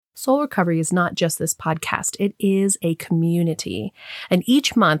Soul Recovery is not just this podcast. It is a community. And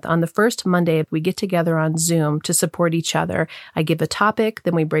each month on the first Monday, we get together on Zoom to support each other. I give a topic,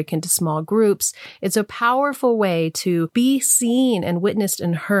 then we break into small groups. It's a powerful way to be seen and witnessed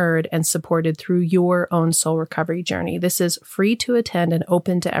and heard and supported through your own soul recovery journey. This is free to attend and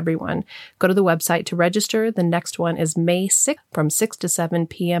open to everyone. Go to the website to register. The next one is May 6th from 6 to 7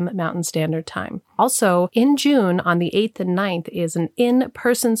 p.m. Mountain Standard Time. Also, in June on the 8th and 9th is an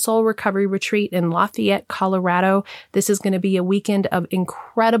in-person soul recovery retreat in Lafayette, Colorado. This is going to be a weekend of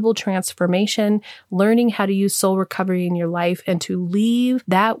incredible transformation, learning how to use soul recovery in your life and to leave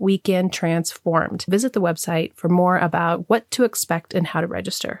that weekend transformed. Visit the website for more about what to expect and how to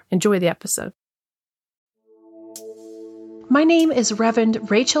register. Enjoy the episode. My name is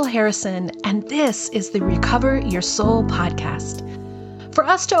Reverend Rachel Harrison, and this is the Recover Your Soul podcast. For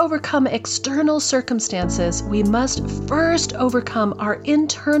us to overcome external circumstances, we must first overcome our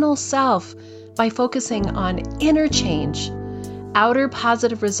internal self by focusing on inner change. Outer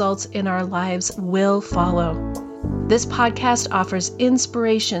positive results in our lives will follow. This podcast offers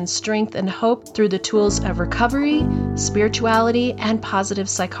inspiration, strength, and hope through the tools of recovery, spirituality, and positive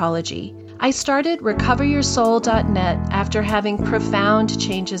psychology. I started recoveryoursoul.net after having profound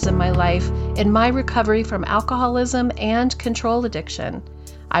changes in my life in my recovery from alcoholism and control addiction.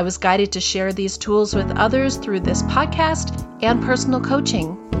 I was guided to share these tools with others through this podcast and personal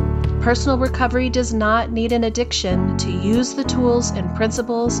coaching. Personal recovery does not need an addiction to use the tools and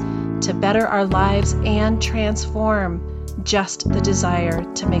principles to better our lives and transform, just the desire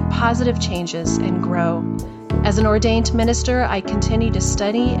to make positive changes and grow. As an ordained minister, I continue to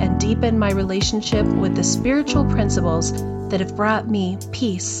study and deepen my relationship with the spiritual principles that have brought me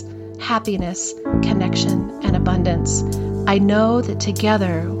peace, happiness, connection, and abundance. I know that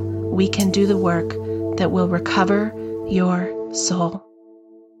together we can do the work that will recover your soul.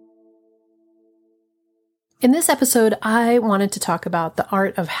 In this episode, I wanted to talk about the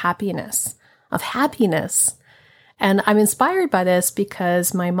art of happiness. And I'm inspired by this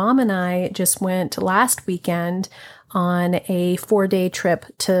because my mom and I just went last weekend on a 4-day trip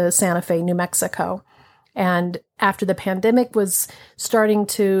to Santa Fe, New Mexico. And after the pandemic was starting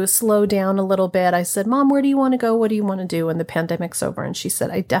to slow down a little bit, I said, Mom, where do you want to go? What do you want to do when the pandemic's over? And she said,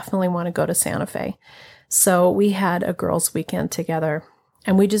 I definitely want to go to Santa Fe. So we had a girls' weekend together,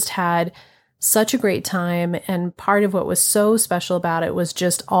 and we just had such a great time. And part of what was so special about it was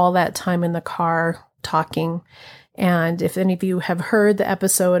just all that time in the car talking. And if any of you have heard the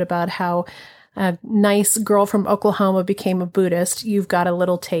episode about how a nice girl from Oklahoma became a Buddhist, you've got a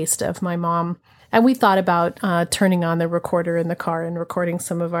little taste of my mom. And we thought about turning on the recorder in the car and recording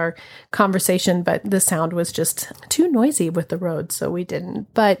some of our conversation, but the sound was just too noisy with the road, so we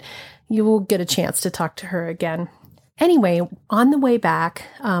didn't. But you will get a chance to talk to her again. Anyway, on the way back,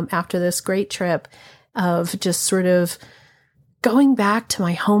 after this great trip of just sort of going back to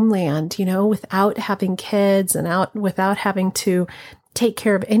my homeland, without having kids and without having to take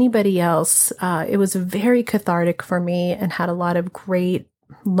care of anybody else, it was very cathartic for me and had a lot of great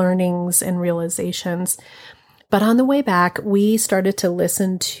learnings and realizations. But on the way back, we started to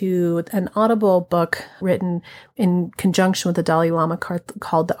listen to an Audible book written in conjunction with the Dalai Lama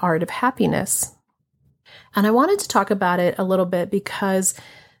called The Art of Happiness. And I wanted to talk about it a little bit because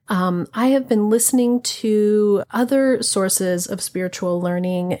I have been listening to other sources of spiritual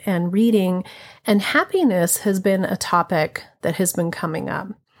learning and reading, and happiness has been a topic that has been coming up.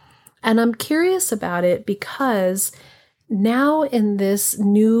 And I'm curious about it because now in this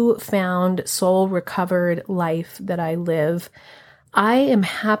newfound soul recovered life that I live, I am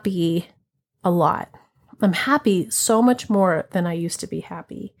happy a lot. I'm happy so much more than I used to be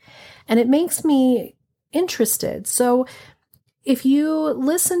happy. And it makes me interested. So if you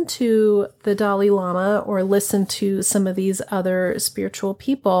listen to the Dalai Lama or listen to some of these other spiritual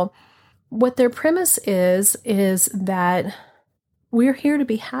people, what their premise is that we're here to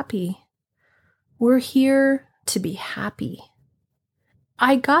be happy. We're here to be happy.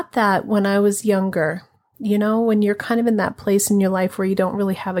 I got that when I was younger. When you're kind of in that place in your life where you don't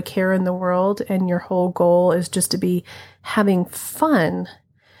really have a care in the world and your whole goal is just to be having fun.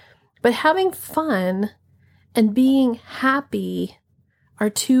 But having fun and being happy are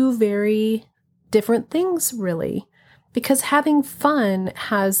two very different things, really, because having fun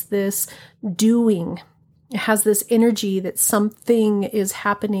has this doing. It has this energy that something is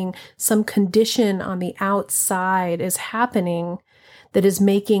happening, some condition on the outside is happening that is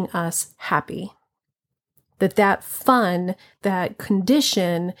making us happy. That fun, that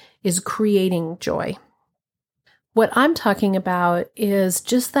condition is creating joy. What I'm talking about is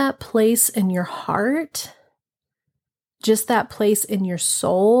just that place in your heart just that place in your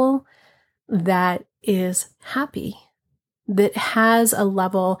soul that is happy, that has a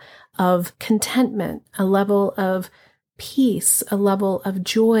level of contentment, a level of peace, a level of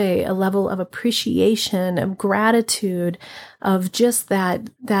joy, a level of appreciation, of gratitude, of just that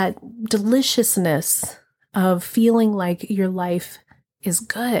deliciousness of feeling like your life is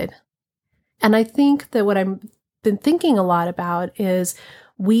good. And I think that what I've been thinking a lot about is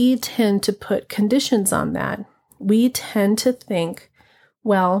we tend to put conditions on that. We tend to think,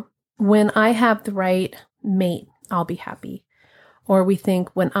 well, when I have the right mate, I'll be happy. Or we think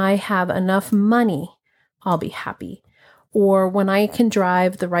when I have enough money, I'll be happy. Or when I can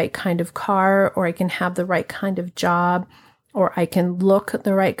drive the right kind of car, or I can have the right kind of job, or I can look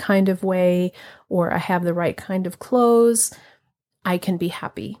the right kind of way, or I have the right kind of clothes, I can be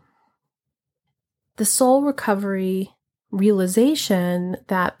happy. The soul recovery realization,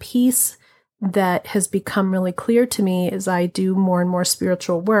 that peace that has become really clear to me as I do more and more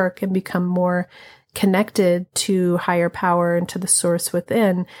spiritual work and become more connected to higher power and to the source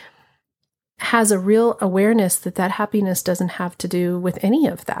within, has a real awareness that that happiness doesn't have to do with any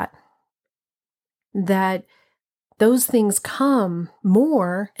of that. That those things come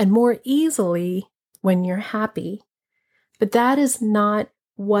more and more easily when you're happy. But that is not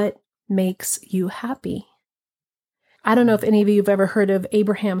what makes you happy. I don't know if any of you have ever heard of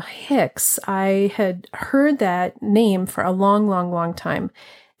Abraham Hicks. I had heard that name for a long, long, long time,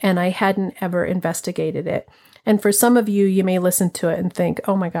 and I hadn't ever investigated it. And for some of you, you may listen to it and think,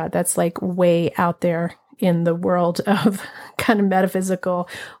 oh my God, that's like way out there in the world of kind of metaphysical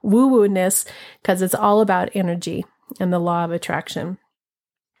woo-woo-ness, because it's all about energy and the law of attraction.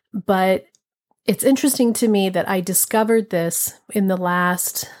 But it's interesting to me that I discovered this in the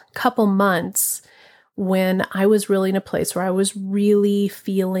last couple months when I was really in a place where I was really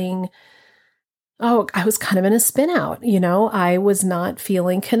feeling, I was kind of in a spin out. I was not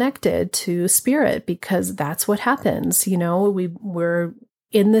feeling connected to spirit, because that's what happens. We're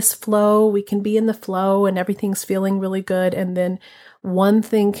in this flow, we can be in the flow and everything's feeling really good. And then one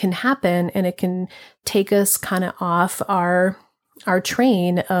thing can happen and it can take us kind of off our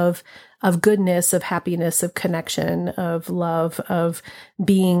train of goodness, of happiness, of connection, of love, of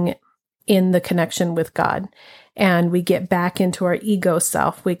being in the connection with God. And we get back into our ego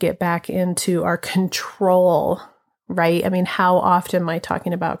self. We get back into our control, right? I mean, how often am I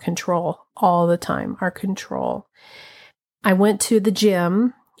talking about control? All the time, our control. I went to the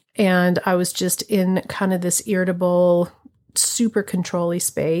gym and I was just in kind of this irritable, super control-y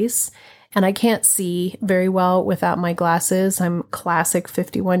space. And I can't see very well without my glasses. I'm classic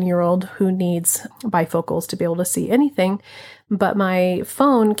 51-year-old who needs bifocals to be able to see anything. But my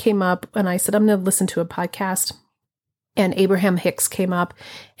phone came up and I said, I'm going to listen to a podcast. And Abraham Hicks came up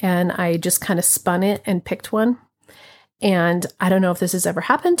and I just kind of spun it and picked one. And I don't know if this has ever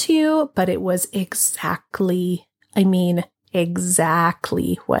happened to you, but it was exactly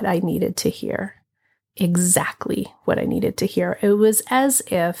what I needed to hear. Exactly what I needed to hear. It was as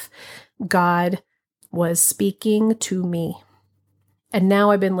if God was speaking to me. And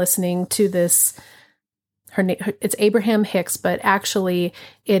now I've been listening to this. Her name, it's Abraham Hicks, but actually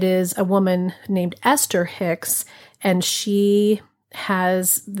it is a woman named Esther Hicks, and she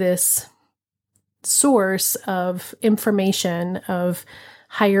has this source of information of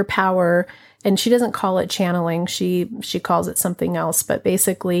higher power, and she doesn't call it channeling. She calls it something else, but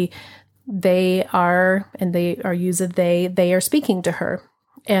basically they are speaking to her.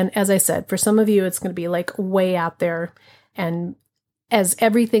 And as I said, for some of you, it's going to be like way out there. And as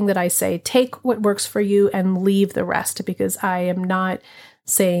everything that I say, take what works for you and leave the rest, because I am not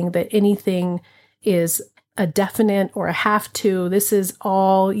saying that anything is a definite or a have to. This is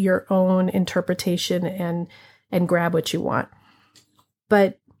all your own interpretation and grab what you want.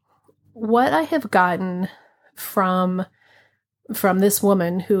 But what I have gotten from this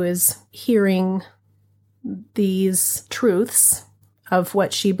woman who is hearing these truths of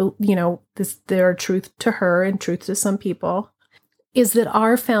what she, there are truth to her and truth to some people, is that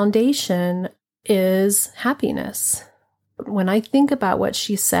our foundation is happiness. When I think about what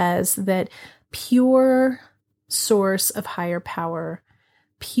she says, that pure source of higher power,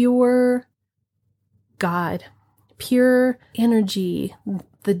 pure God, pure energy,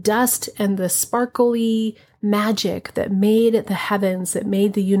 the dust and the sparkly magic that made the heavens, that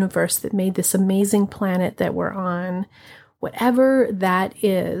made the universe, that made this amazing planet that we're on, whatever that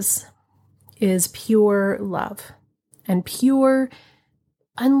is pure love and pure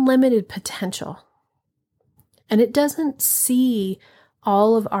unlimited potential. And it doesn't see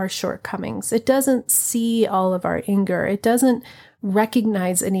all of our shortcomings. It doesn't see all of our anger. It doesn't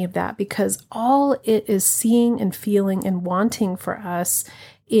recognize any of that, because all it is seeing and feeling and wanting for us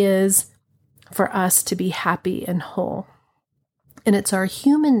is for us to be happy and whole. And it's our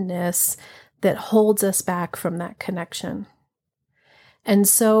humanness that holds us back from that connection. And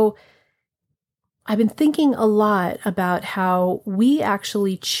so I've been thinking a lot about how we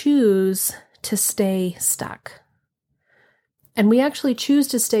actually choose to stay stuck. And we actually choose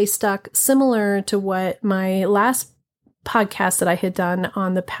to stay stuck, similar to what my last podcast that I had done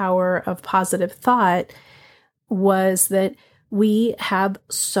on the power of positive thought was, that we have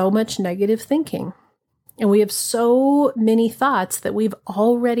so much negative thinking. And we have so many thoughts that we've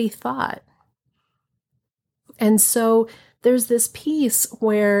already thought. And so there's this piece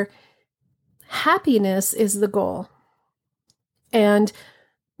where happiness is the goal. And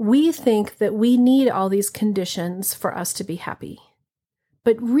we think that we need all these conditions for us to be happy.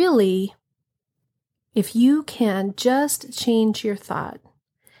 But really, if you can just change your thought,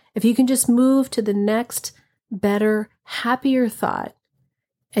 if you can just move to the next better, happier thought,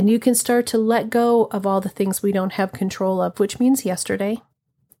 and you can start to let go of all the things we don't have control of, which means yesterday,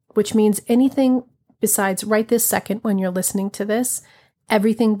 which means anything besides right this second when you're listening to this,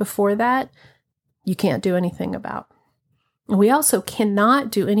 everything before that, you can't do anything about. We also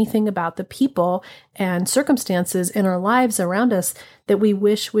cannot do anything about the people and circumstances in our lives around us that we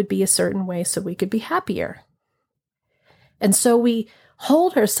wish would be a certain way so we could be happier. And so we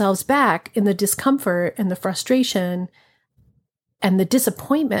hold ourselves back in the discomfort and the frustration and the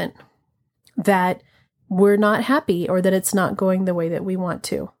disappointment that we're not happy or that it's not going the way that we want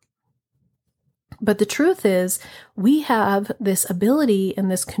to. But the truth is, we have this ability and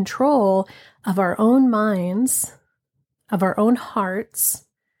this control of our own minds, of our own hearts,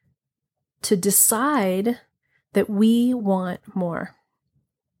 to decide that we want more.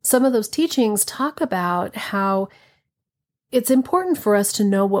 Some of those teachings talk about how it's important for us to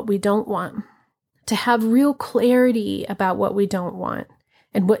know what we don't want, to have real clarity about what we don't want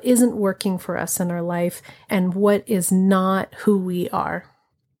and what isn't working for us in our life and what is not who we are.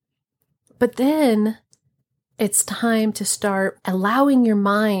 But then it's time to start allowing your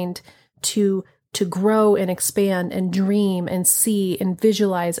mind to grow and expand and dream and see and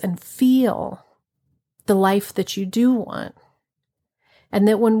visualize and feel the life that you do want. And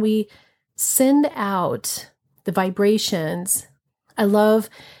that when we send out the vibrations, I love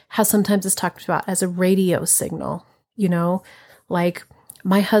how sometimes it's talked about as a radio signal, like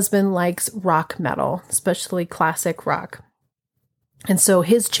my husband likes rock metal, especially classic rock. And so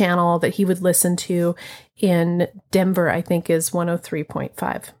his channel that he would listen to in Denver, I think, is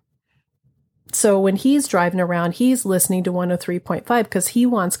 103.5. So when he's driving around, he's listening to 103.5 because he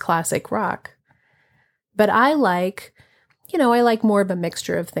wants classic rock. But I like more of a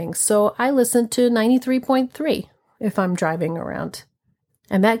mixture of things. So I listen to 93.3 if I'm driving around.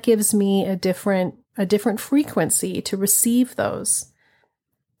 And that gives me a different frequency to receive those.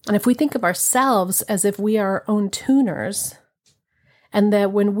 And if we think of ourselves as if we are our own tuners, and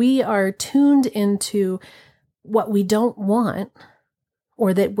that when we are tuned into what we don't want,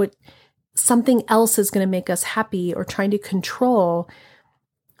 or that what something else is going to make us happy or trying to control,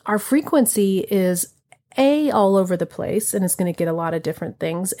 our frequency is A, all over the place and it's going to get a lot of different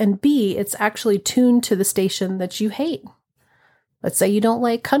things, and B, it's actually tuned to the station that you hate. Let's say you don't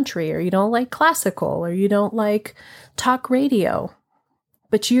like country, or you don't like classical, or you don't like talk radio,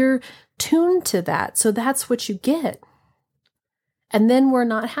 but you're tuned to that, so that's what you get. And then we're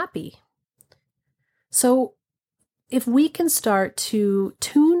not happy. So if we can start to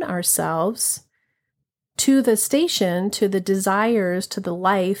tune ourselves to the station, to the desires, to the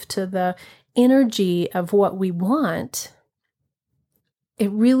life, to the energy of what we want,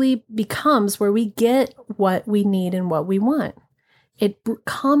 it really becomes where we get what we need and what we want. It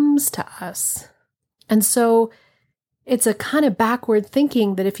comes to us. And so it's a kind of backward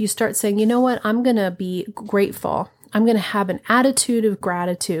thinking that if you start saying, you know what, I'm going to be grateful. I'm going to have an attitude of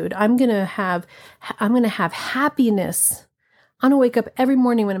gratitude. I'm going to have happiness. I'm going to wake up every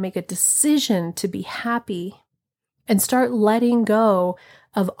morning when I make a decision to be happy and start letting go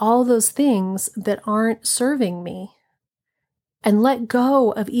of all those things that aren't serving me, and let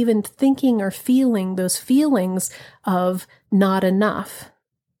go of even thinking or feeling those feelings of not enough.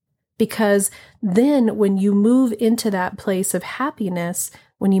 Because then when you move into that place of happiness,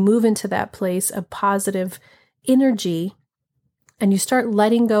 when you move into that place of positive energy, and you start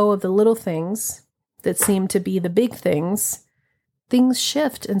letting go of the little things that seem to be the big things, things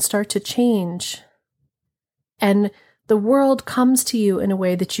shift and start to change. And the world comes to you in a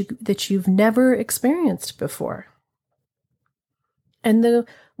way that you've never experienced before. And the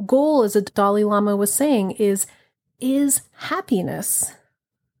goal, as the Dalai Lama was saying, is happiness.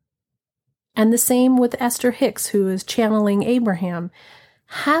 And the same with Esther Hicks, who is channeling Abraham.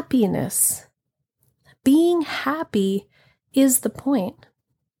 Happiness. Being happy is the point.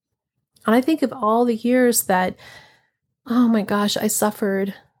 And I think of all the years that, oh my gosh, I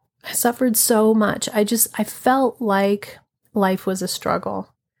suffered. I suffered so much. I felt like life was a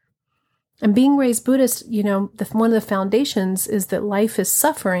struggle. And being raised Buddhist, one of the foundations is that life is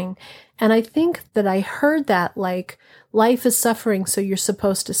suffering. And I think that I heard that like, life is suffering, so you're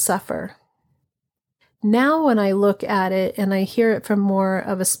supposed to suffer. Now when I look at it and I hear it from more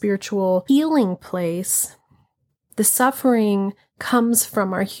of a spiritual healing place, the suffering comes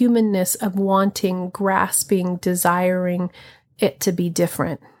from our humanness of wanting, grasping, desiring it to be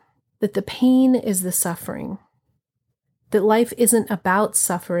different. That the pain is the suffering. That life isn't about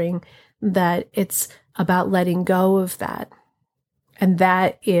suffering, that it's about letting go of that. And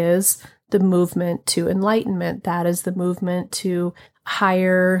that is the movement to enlightenment. That is the movement to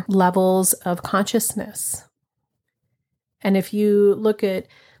higher levels of consciousness. And if you look at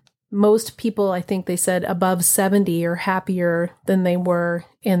most people, I think they said above 70 are happier than they were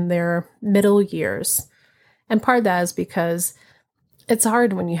in their middle years. And part of that is because it's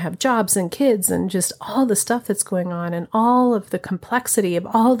hard when you have jobs and kids and just all the stuff that's going on and all of the complexity of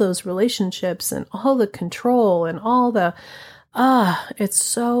all those relationships and all the control and all the, it's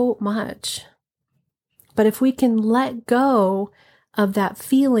so much. But if we can let go of that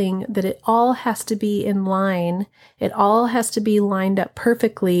feeling that it all has to be in line, it all has to be lined up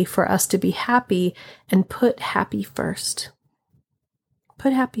perfectly for us to be happy, and put happy first.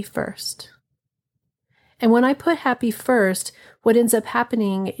 Put happy first. And when I put happy first, what ends up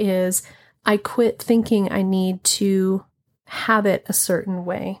happening is I quit thinking I need to have it a certain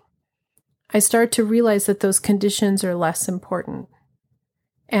way. I start to realize that those conditions are less important.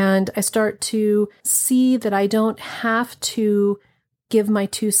 And I start to see that I don't have to give my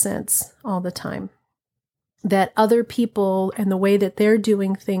 2 cents all the time. That other people and the way that they're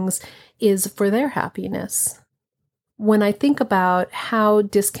doing things is for their happiness. When I think about how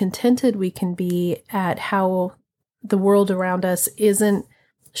discontented we can be at how the world around us isn't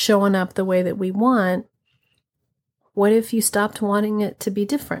showing up the way that we want, what if you stopped wanting it to be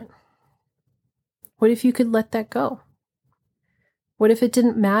different? What if you could let that go? What if it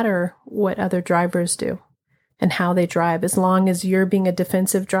didn't matter what other drivers do and how they drive, as long as you're being a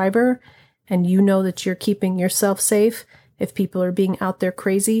defensive driver and you know that you're keeping yourself safe if people are being out there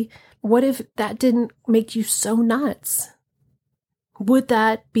crazy? What if that didn't make you so nuts? Would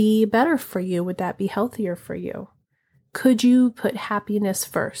that be better for you? Would that be healthier for you? Could you put happiness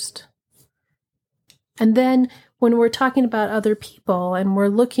first? And then when we're talking about other people and we're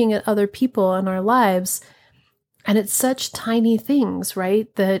looking at other people in our lives, and it's such tiny things,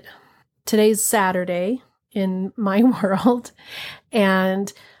 right? That today's Saturday in my world,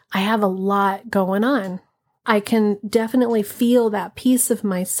 and I have a lot going on. I can definitely feel that piece of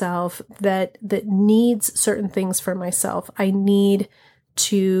myself that needs certain things for myself. I need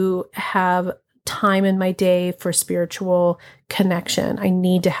to have time in my day for spiritual connection. I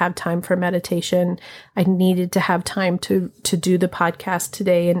need to have time for meditation. I needed to have time to do the podcast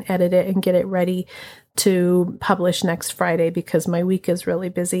today and edit it and get it ready to publish next Friday because my week is really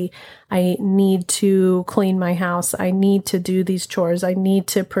busy. I need to clean my house. I need to do these chores. I need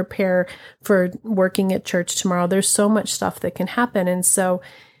to prepare for working at church tomorrow. There's so much stuff that can happen. And so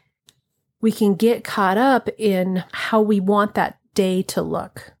we can get caught up in how we want that day to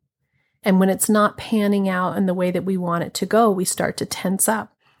look. And when it's not panning out in the way that we want it to go, we start to tense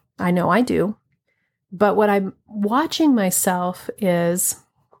up. I know I do. But what I'm watching myself is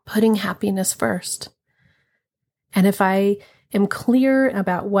putting happiness first. And if I am clear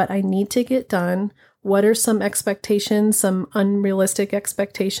about what I need to get done, what are some expectations, some unrealistic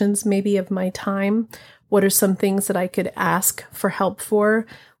expectations maybe of my time? What are some things that I could ask for help for?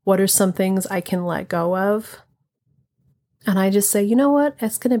 What are some things I can let go of? And I just say, you know what?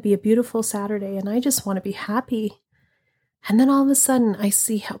 It's going to be a beautiful Saturday and I just want to be happy. And then all of a sudden I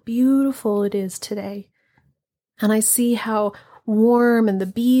see how beautiful it is today. And I see how warm and the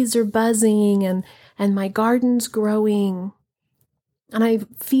bees are buzzing and my garden's growing. And I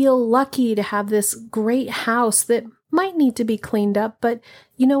feel lucky to have this great house that might need to be cleaned up. But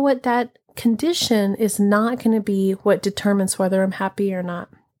you know what? That condition is not going to be what determines whether I'm happy or not.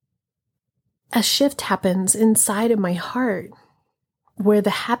 A shift happens inside of my heart where the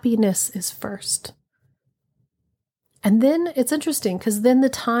happiness is first. And then it's interesting because then the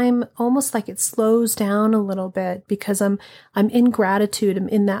time almost like it slows down a little bit because I'm in gratitude. I'm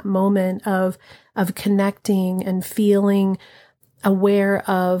in that moment of connecting and feeling aware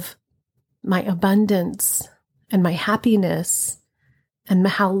of my abundance and my happiness and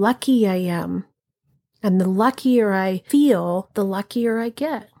how lucky I am. And the luckier I feel, the luckier I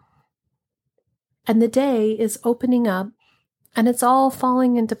get. And the day is opening up and it's all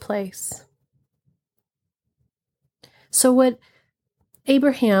falling into place. So what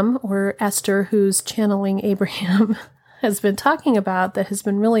Abraham, or Esther, who's channeling Abraham, has been talking about that has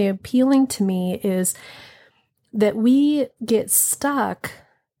been really appealing to me is that we get stuck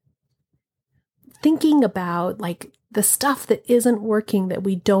thinking about like the stuff that isn't working that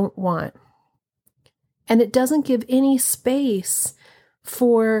we don't want. And it doesn't give any space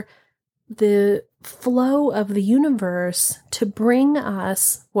for the flow of the universe to bring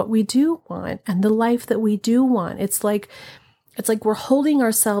us what we do want and the life that we do want. It's like we're holding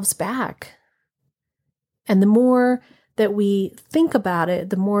ourselves back. And the more that we think about it,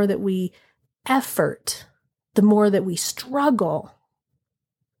 the more that we effort, the more that we struggle,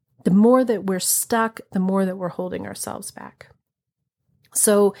 the more that we're stuck, the more that we're holding ourselves back.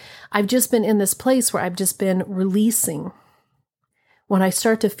 So I've just been in this place where I've just been releasing. When I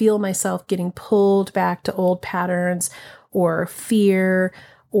start to feel myself getting pulled back to old patterns or fear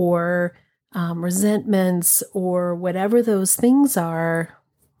or resentments or whatever those things are,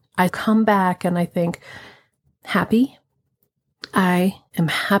 I come back and I think, happy. I am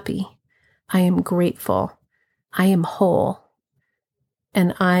happy. I am grateful. I am whole.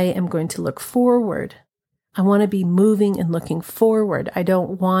 And I am going to look forward. I want to be moving and looking forward. I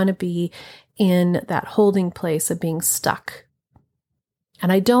don't want to be in that holding place of being stuck.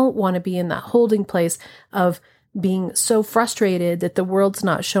 And I don't want to be in that holding place of being so frustrated that the world's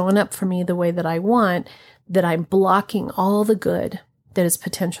not showing up for me the way that I want, that I'm blocking all the good that is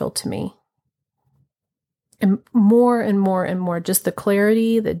potential to me. And more and more and more, just the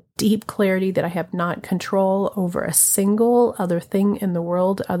clarity, the deep clarity that I have not control over a single other thing in the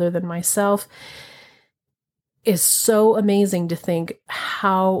world other than myself is so amazing to think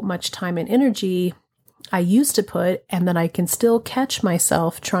how much time and energy I used to put, and that I can still catch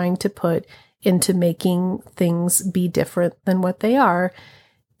myself trying to put into making things be different than what they are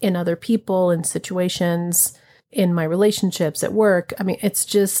in other people, in situations, in my relationships, at work. I mean,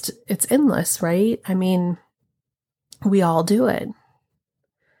 it's endless, right? I mean, we all do it.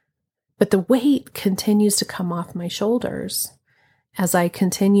 But the weight continues to come off my shoulders as I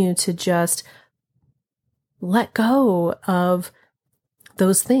continue to just let go of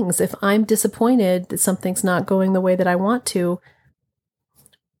those things. If I'm disappointed that something's not going the way that I want to,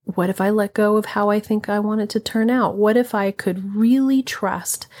 what if I let go of how I think I want it to turn out? What if I could really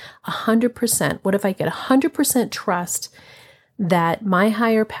trust 100%? What if I get 100% trust that my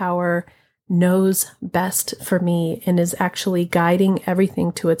higher power knows best for me and is actually guiding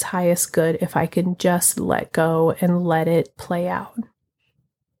everything to its highest good if I can just let go and let it play out?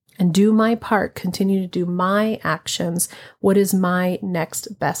 And do my part, continue to do my actions. What is my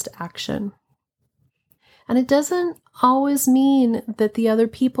next best action? And it doesn't always mean that the other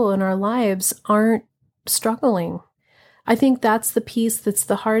people in our lives aren't struggling. I think that's the piece that's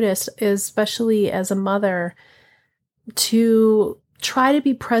the hardest, especially as a mother, to try to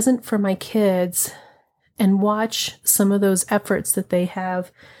be present for my kids and watch some of those efforts that they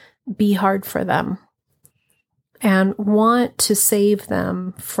have be hard for them. And want to save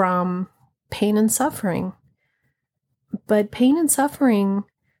them from pain and suffering. But pain and suffering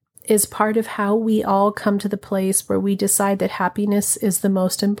is part of how we all come to the place where we decide that happiness is the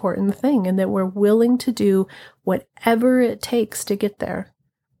most important thing and that we're willing to do whatever it takes to get there.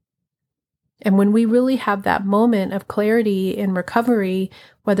 And when we really have that moment of clarity in recovery,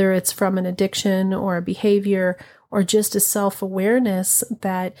 whether it's from an addiction or a behavior or just a self-awareness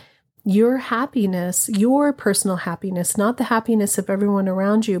that your happiness, your personal happiness, not the happiness of everyone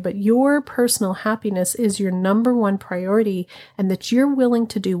around you, but your personal happiness is your number one priority, and that you're willing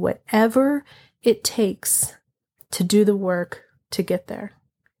to do whatever it takes to do the work to get there.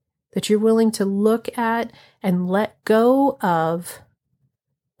 That you're willing to look at and let go of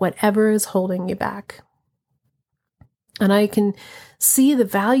whatever is holding you back. And I can see the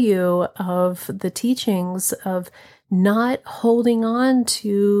value of the teachings of not holding on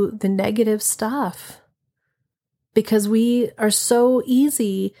to the negative stuff, because we are so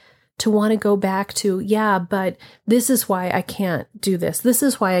easy to want to go back to, yeah, but this is why I can't do this. This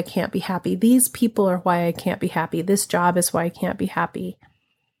is why I can't be happy. These people are why I can't be happy. This job is why I can't be happy.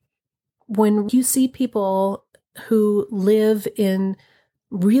 When you see people who live in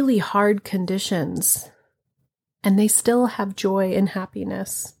really hard conditions and they still have joy and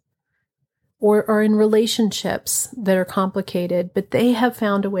happiness, or in relationships that are complicated, but they have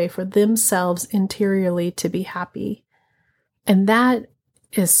found a way for themselves interiorly to be happy. And that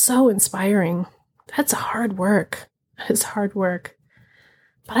is so inspiring. That's hard work. It's hard work.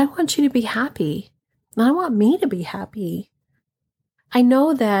 But I want you to be happy. And I want me to be happy. I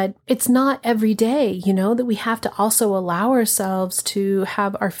know that it's not every day, that we have to also allow ourselves to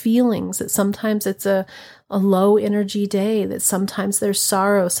have our feelings, that sometimes it's a low energy day, that sometimes there's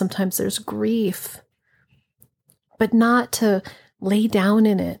sorrow, sometimes there's grief, but not to lay down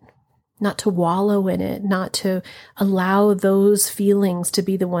in it, not to wallow in it, not to allow those feelings to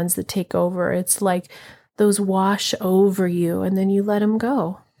be the ones that take over. It's like those wash over you and then you let them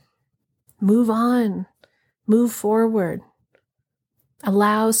go. Move on, move forward.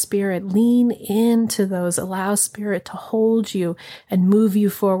 Allow Spirit, lean into those, allow Spirit to hold you and move you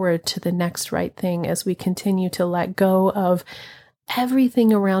forward to the next right thing as we continue to let go of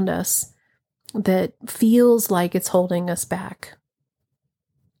everything around us that feels like it's holding us back.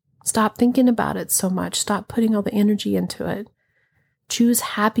 Stop thinking about it so much. Stop putting all the energy into it. Choose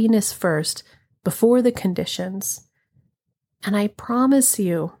happiness first before the conditions. And I promise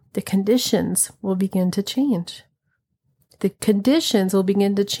you, the conditions will begin to change. The conditions will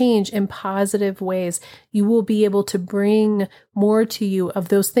begin to change in positive ways. You will be able to bring more to you of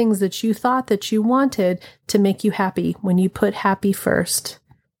those things that you thought that you wanted to make you happy when you put happy first.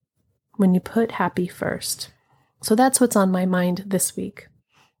 When you put happy first. So that's what's on my mind this week.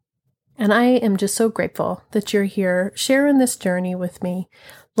 And I am just so grateful that you're here sharing this journey with me.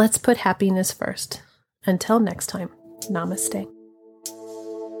 Let's put happiness first. Until next time, namaste.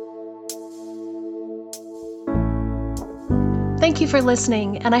 Thank you for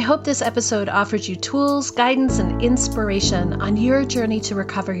listening, and I hope this episode offers you tools, guidance, and inspiration on your journey to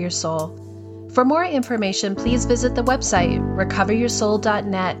recover your soul. For more information, please visit the website,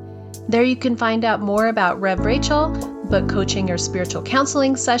 recoveryoursoul.net. There you can find out more about Rev Rachel, book coaching or spiritual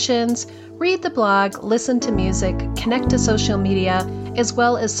counseling sessions, read the blog, listen to music, connect to social media, as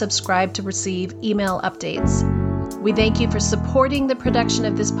well as subscribe to receive email updates. We thank you for supporting the production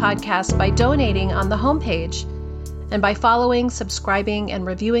of this podcast by donating on the homepage. And by following, subscribing, and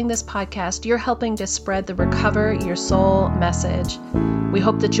reviewing this podcast, you're helping to spread the Recover Your Soul message. We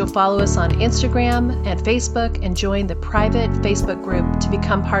hope that you'll follow us on Instagram and Facebook and join the private Facebook group to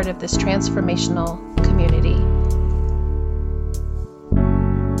become part of this transformational community.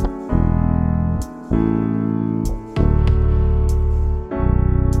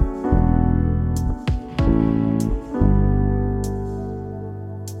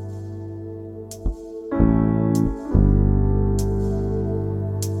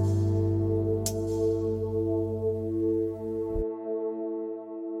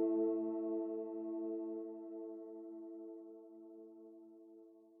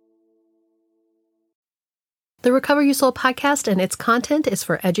 The Recover Your Soul podcast and its content is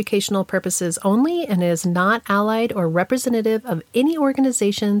for educational purposes only and is not allied or representative of any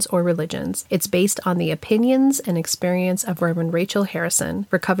organizations or religions. It's based on the opinions and experience of Reverend Rachel Harrison.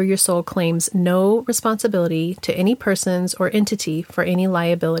 Recover Your Soul claims no responsibility to any persons or entity for any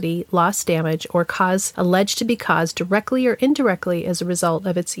liability, loss, damage, or cause alleged to be caused directly or indirectly as a result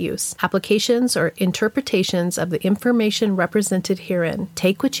of its use. Applications or interpretations of the information represented herein.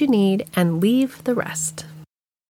 Take what you need and leave the rest.